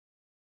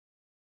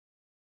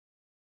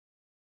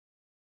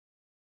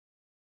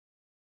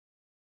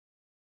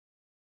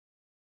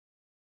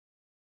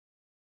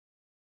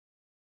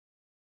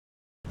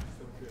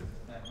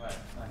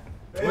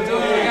Hi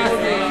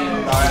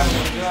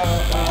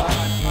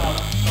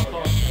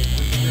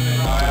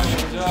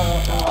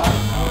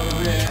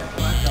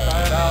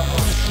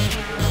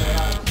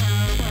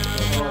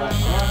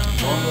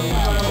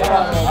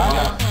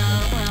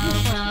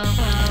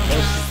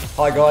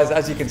guys,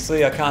 as you can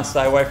see I can't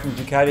stay away from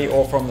Ducati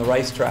or from the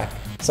racetrack.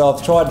 So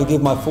I've tried to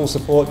give my full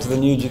support to the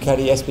new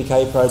Ducati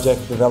SBK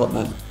project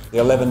development,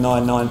 the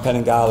 1199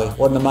 Panigale.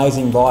 What an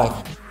amazing bike.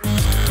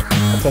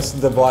 I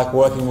tested the bike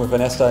working with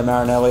Ernesto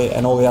Marinelli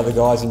and all the other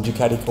guys in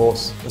Ducati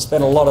Corse. We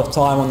spent a lot of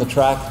time on the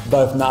track,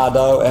 both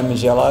Nardo and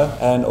Mugello,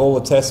 and all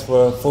the tests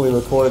were fully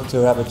recorded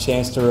to have a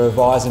chance to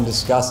revise and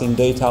discuss in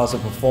details the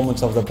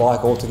performance of the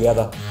bike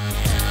altogether.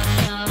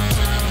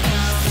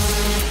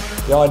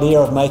 The idea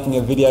of making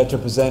a video to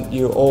present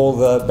you all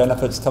the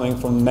benefits coming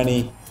from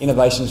many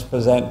innovations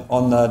present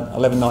on the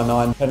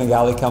 1199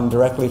 Panigale come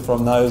directly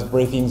from those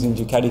briefings in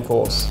Ducati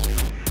Corse.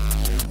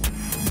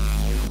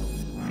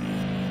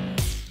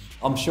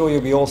 I'm sure you'll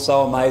be all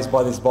so amazed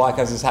by this bike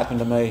as has happened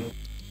to me.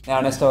 Now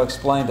Ernesto,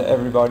 explain to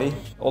everybody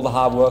all the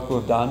hard work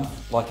we've done,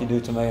 like you do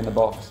to me in the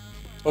box.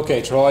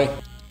 Okay Troy,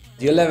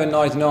 the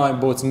 1199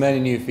 brought many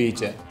new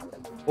features,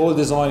 all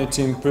designed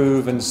to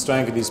improve and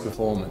strengthen its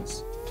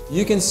performance.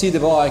 You can see the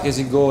bike as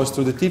it goes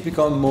through the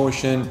typical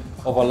motion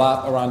of a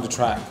lap around the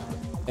track.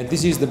 And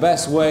this is the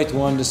best way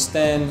to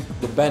understand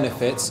the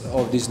benefits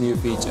of this new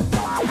feature.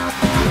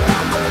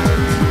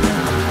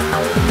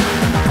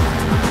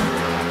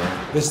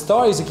 The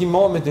start is a key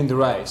moment in the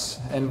race,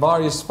 and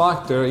various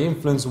factors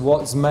influence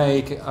what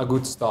makes a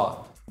good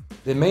start.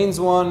 The main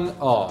ones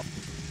are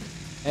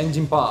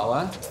engine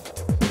power,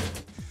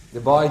 the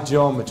bike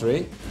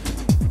geometry,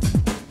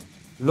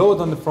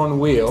 load on the front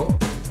wheel,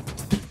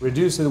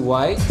 reduced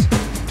weight,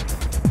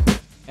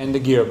 and the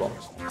gearbox.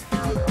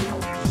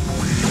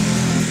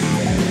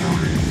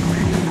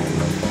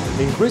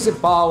 The increased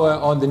power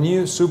on the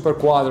new Super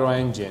Quattro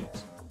engine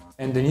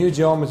and the new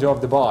geometry of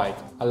the bike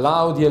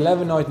allow the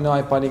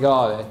 1199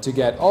 Panigale to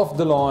get off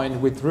the line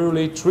with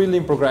truly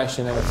thrilling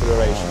progression and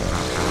acceleration.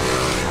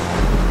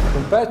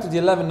 Compared to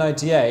the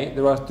 1198,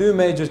 there are two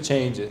major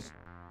changes.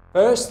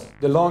 First,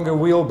 the longer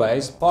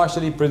wheelbase,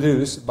 partially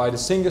produced by the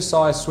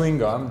single-side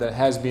swing arm that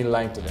has been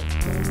lengthened.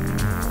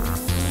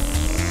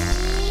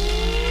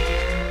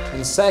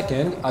 And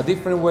second, a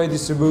different weight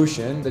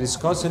distribution that is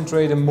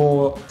concentrated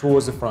more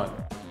towards the front.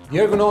 The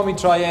ergonomic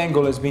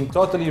triangle has been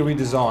totally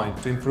redesigned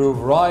to improve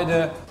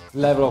rider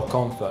level of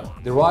comfort.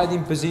 The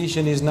riding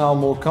position is now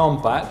more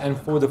compact and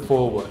further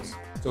forwards,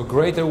 so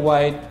greater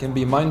weight can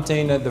be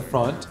maintained at the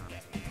front,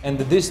 and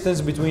the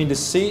distance between the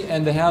seat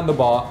and the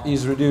handlebar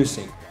is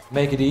reducing,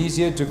 making it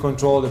easier to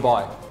control the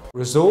bike.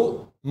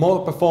 Result,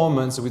 more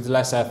performance with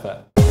less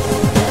effort.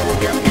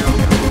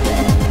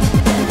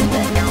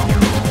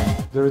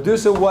 The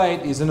reduced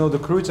weight is another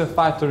crucial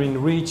factor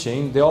in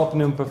reaching the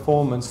optimum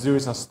performance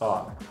during a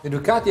start. The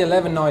Ducati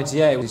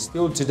 1198 is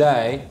still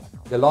today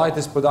the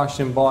lightest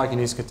production bike in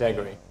its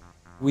category.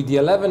 With the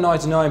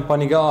 1199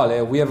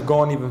 Panigale, we have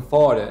gone even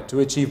further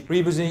to achieve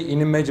previously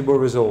unimaginable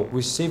results,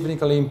 with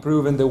significantly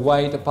improving the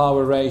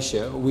weight-power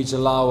ratio, which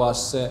allow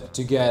us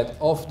to get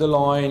off the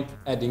line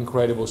at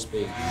incredible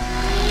speed.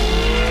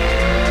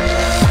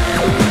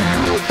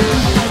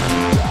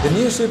 The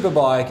new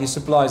Superbike is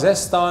supplied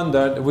as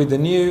standard with the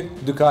new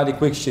Ducati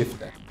quick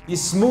shifter.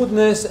 Its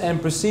smoothness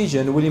and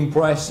precision will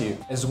impress you,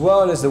 as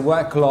well as the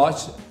wet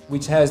clutch,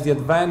 which has the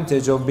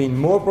advantage of being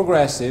more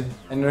progressive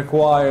and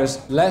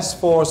requires less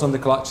force on the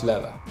clutch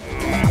lever.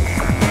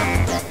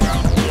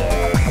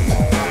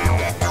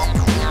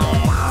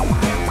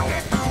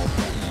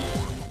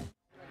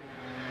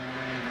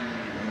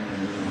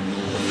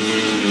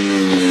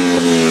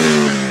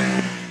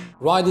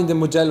 Riding the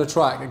Mugello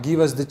track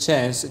gives us the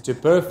chance to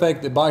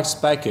perfect the bike's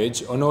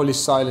package on all its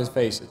silent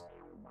faces.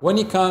 When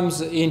it comes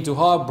into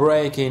hard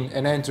braking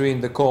and entering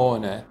the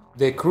corner,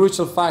 the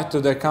crucial factor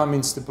that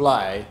comes into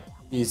play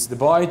is the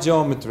bike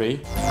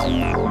geometry,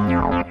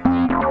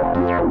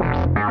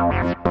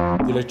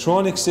 the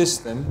electronic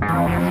system,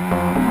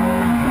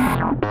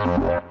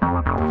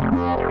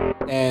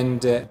 and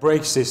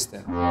brake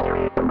system,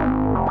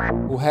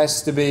 who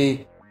has to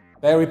be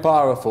very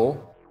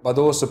powerful but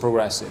also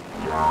progressive.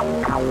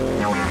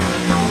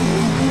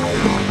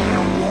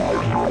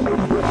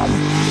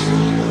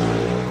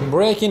 In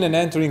braking and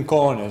entering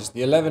corners,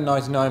 the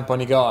 1199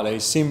 Panigale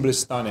is simply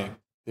stunning.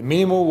 The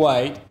minimal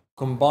weight,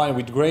 combined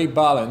with great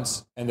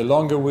balance and the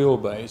longer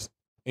wheelbase,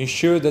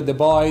 ensure that the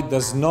bike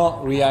does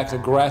not react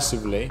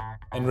aggressively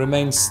and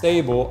remains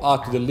stable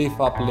up to the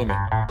lift-up limit.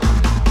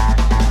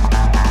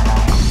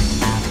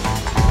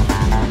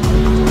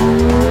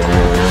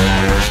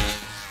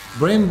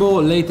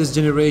 Brembo latest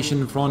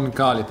generation front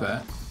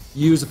caliper,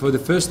 used for the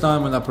first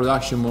time on a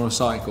production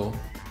motorcycle,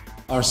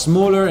 are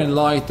smaller and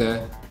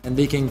lighter, and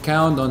they can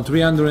count on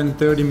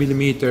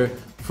 330mm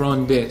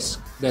front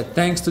disc that,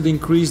 thanks to the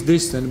increased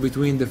distance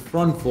between the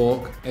front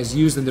fork as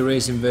used in the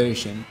racing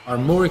version, are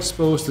more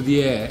exposed to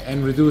the air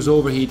and reduce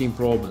overheating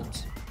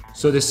problems.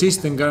 So the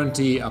system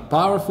guarantees a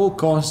powerful,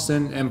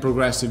 constant and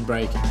progressive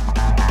braking.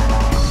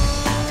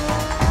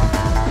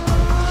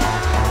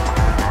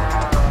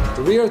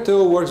 rear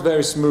toe works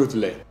very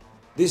smoothly.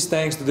 This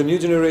thanks to the new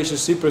generation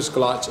Cypress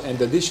clutch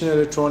and additional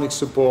electronic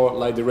support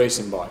like the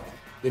racing bike.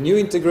 The new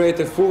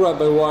integrated full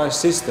ride-by-wire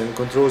system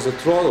controls the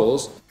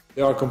throttles.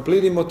 They are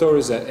completely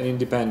motorized and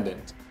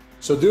independent.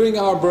 So during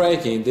our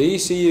braking, the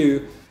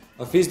ECU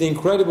feels the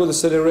incredible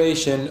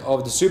acceleration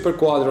of the Super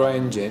Quattro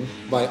engine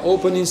by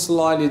opening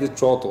slightly the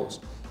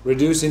throttles,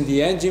 reducing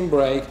the engine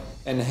brake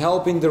and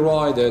helping the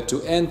rider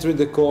to enter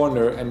the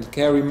corner and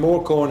carry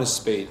more corner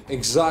speed,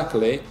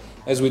 exactly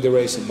as with the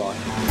racing bike.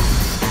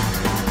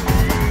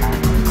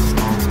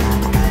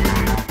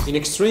 In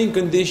extreme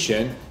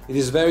condition, it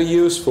is very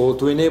useful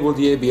to enable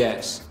the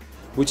ABS,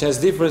 which has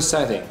different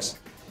settings.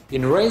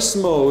 In race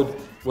mode,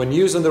 when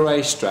used on the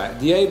racetrack,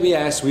 the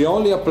ABS we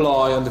only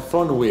apply on the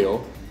front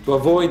wheel to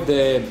avoid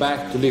the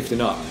back to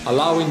lifting up,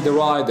 allowing the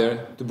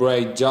rider to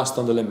brake just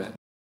on the limit.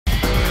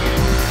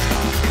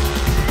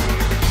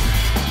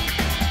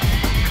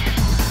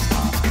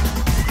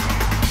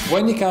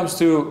 When it comes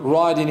to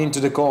riding into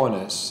the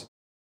corners,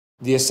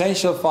 the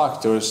essential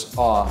factors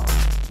are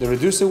the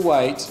reduced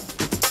weight,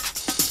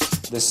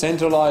 the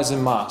centralized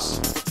mass,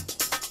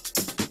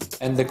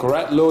 and the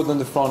correct load on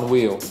the front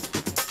wheel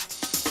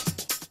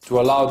to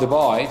allow the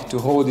bike to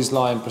hold this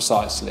line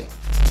precisely.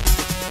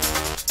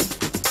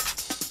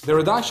 The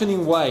reduction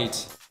in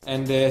weight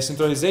and the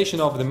centralization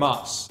of the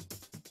mass,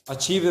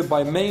 achieved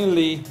by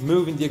mainly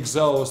moving the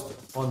exhaust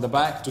from the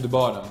back to the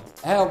bottom,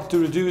 help to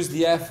reduce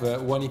the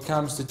effort when it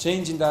comes to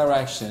changing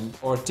direction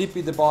or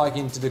tipping the bike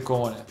into the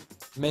corner,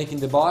 making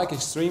the bike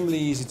extremely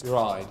easy to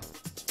ride.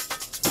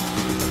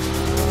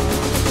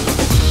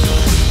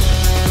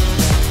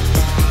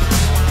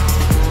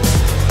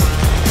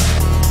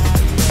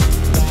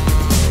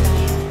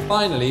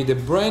 Finally, the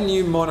brand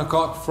new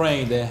monocoque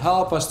frame that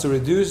help us to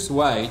reduce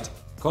weight,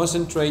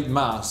 concentrate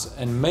mass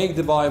and make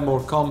the bike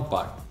more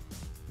compact,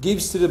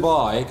 gives to the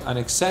bike an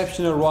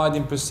exceptional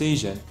riding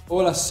precision,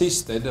 all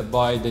assisted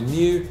by the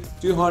new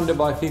 200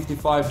 by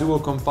 55 dual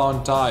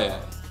compound tyre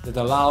that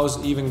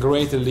allows even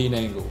greater lean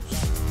angles.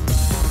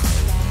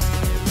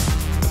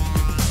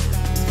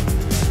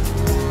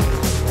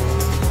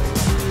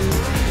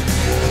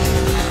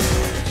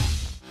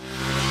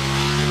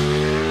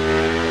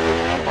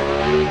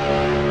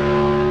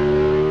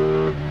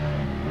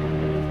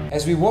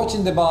 As we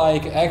watching the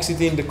bike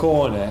exiting the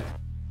corner,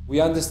 we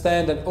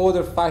understand that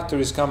other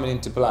factors coming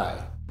into play.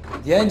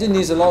 The engine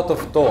needs a lot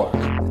of torque,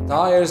 the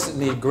tires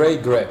need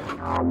great grip,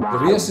 the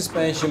rear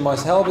suspension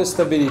must help with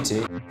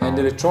stability, and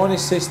the electronic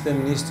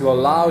system needs to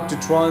allow to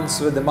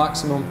transfer the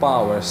maximum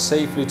power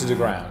safely to the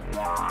ground.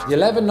 The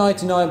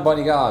 1199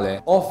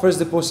 Panigale offers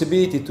the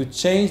possibility to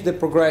change the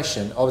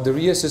progression of the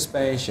rear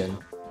suspension,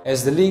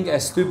 as the link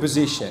has two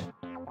positions,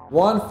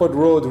 one for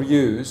road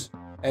use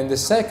and the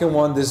second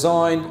one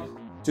designed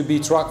to be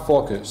track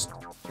focused.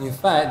 In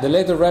fact, the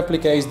latter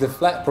replicates the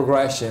flat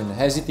progression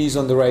as it is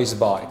on the race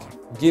bike,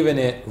 giving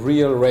it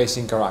real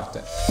racing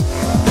character.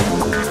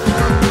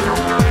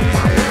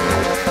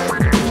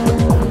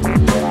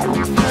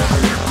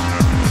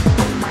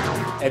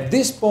 At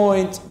this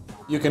point,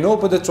 you can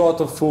open the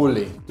throttle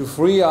fully to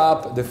free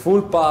up the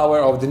full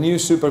power of the new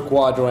Super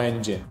Quattro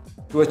engine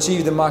to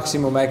achieve the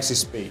maximum exit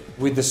speed,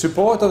 with the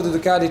support of the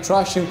Ducati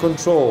traction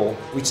control,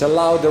 which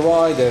allowed the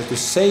rider to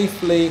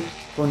safely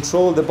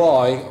control the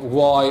bike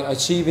while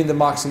achieving the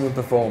maximum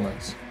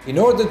performance. In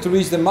order to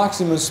reach the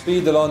maximum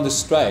speed along the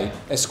straight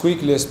as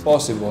quickly as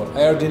possible,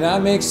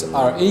 aerodynamics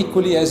are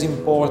equally as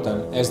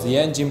important as the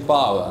engine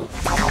power,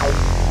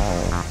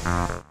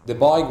 the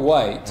bike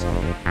weight,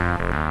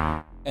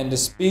 and the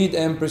speed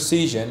and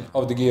precision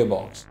of the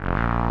gearbox.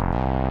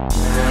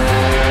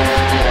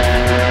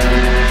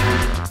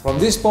 From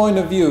this point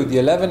of view,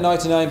 the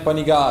 1199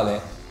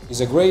 Panigale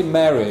is a great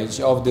marriage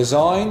of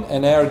design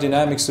and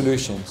aerodynamic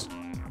solutions.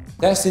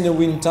 Testing the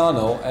wind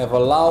tunnel have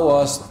allowed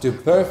us to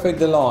perfect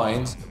the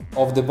lines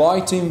of the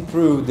bike to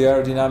improve the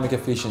aerodynamic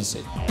efficiency.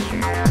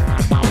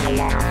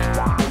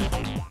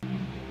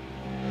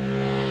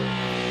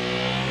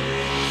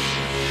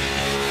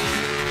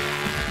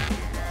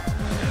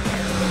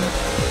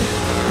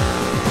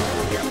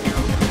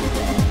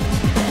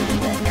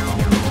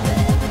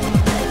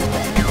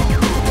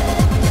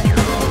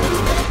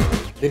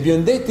 The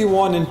Biondetti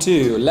 1 and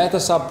 2 let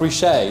us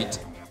appreciate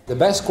the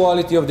best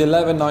quality of the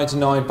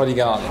 1199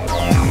 Panigale.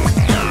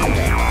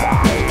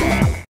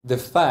 The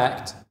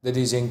fact that it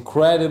is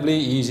incredibly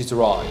easy to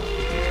ride.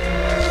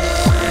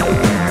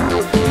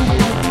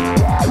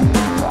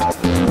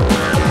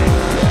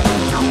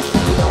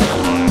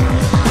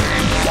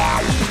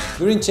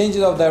 During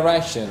changes of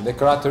direction, the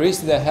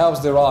characteristic that helps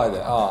the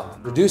rider are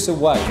reduced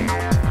weight,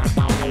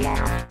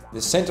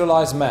 the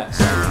centralized mass,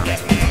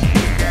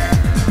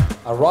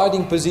 a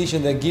riding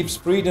position that gives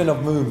freedom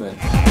of movement,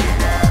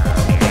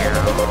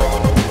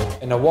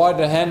 and a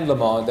wider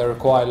handlebar that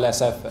requires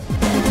less effort.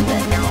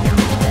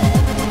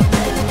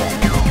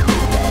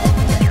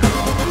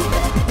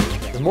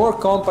 The more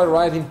compact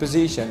riding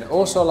position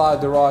also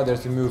allows the rider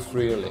to move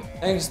freely.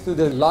 Thanks to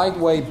the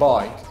lightweight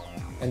bike,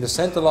 and the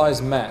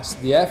centralized mass,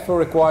 the effort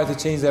required to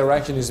change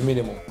direction is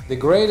minimal. The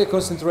greater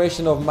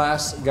concentration of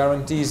mass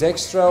guarantees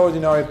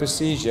extraordinary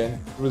precision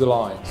through the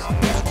lines.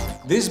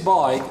 This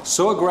bike,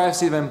 so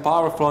aggressive and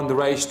powerful on the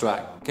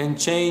racetrack, can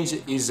change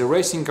its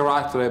racing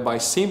character by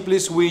simply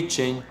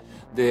switching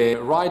the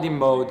riding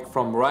mode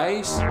from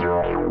race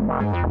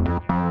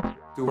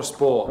to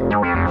sport.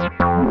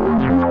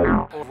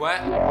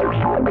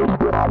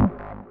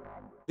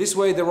 This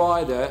way the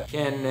rider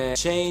can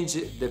change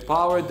the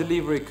power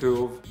delivery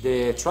curve,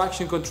 the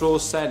traction control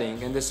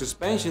setting and the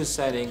suspension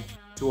setting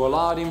to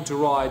allow him to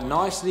ride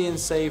nicely and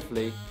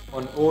safely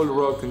on all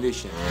road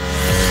conditions.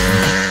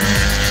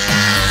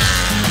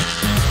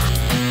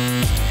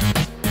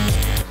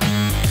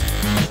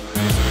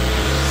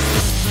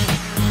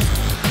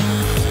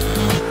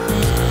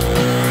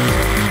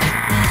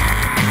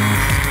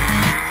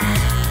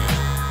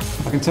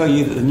 I can tell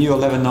you that the new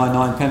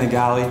 1199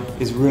 Panigale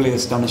is really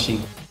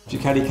astonishing.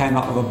 Ducati came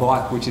up with a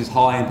bike which is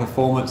high in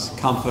performance,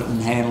 comfort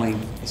and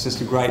handling. It's just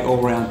a great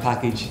all-round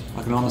package.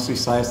 I can honestly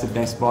say it's the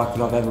best bike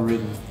that I've ever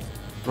ridden.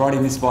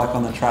 Riding this bike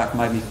on the track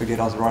made me forget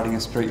I was riding a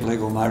street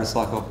legal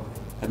motorcycle.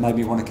 It made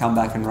me want to come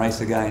back and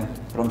race again.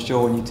 But I'm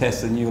sure when you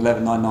test the new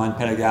 1199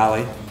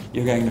 Panigale,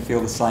 you're going to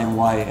feel the same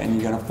way and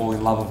you're going to fall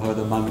in love with her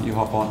the moment you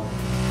hop on.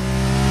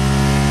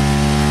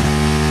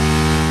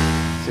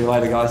 See you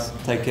later guys,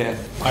 take care.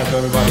 Bye to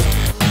everybody.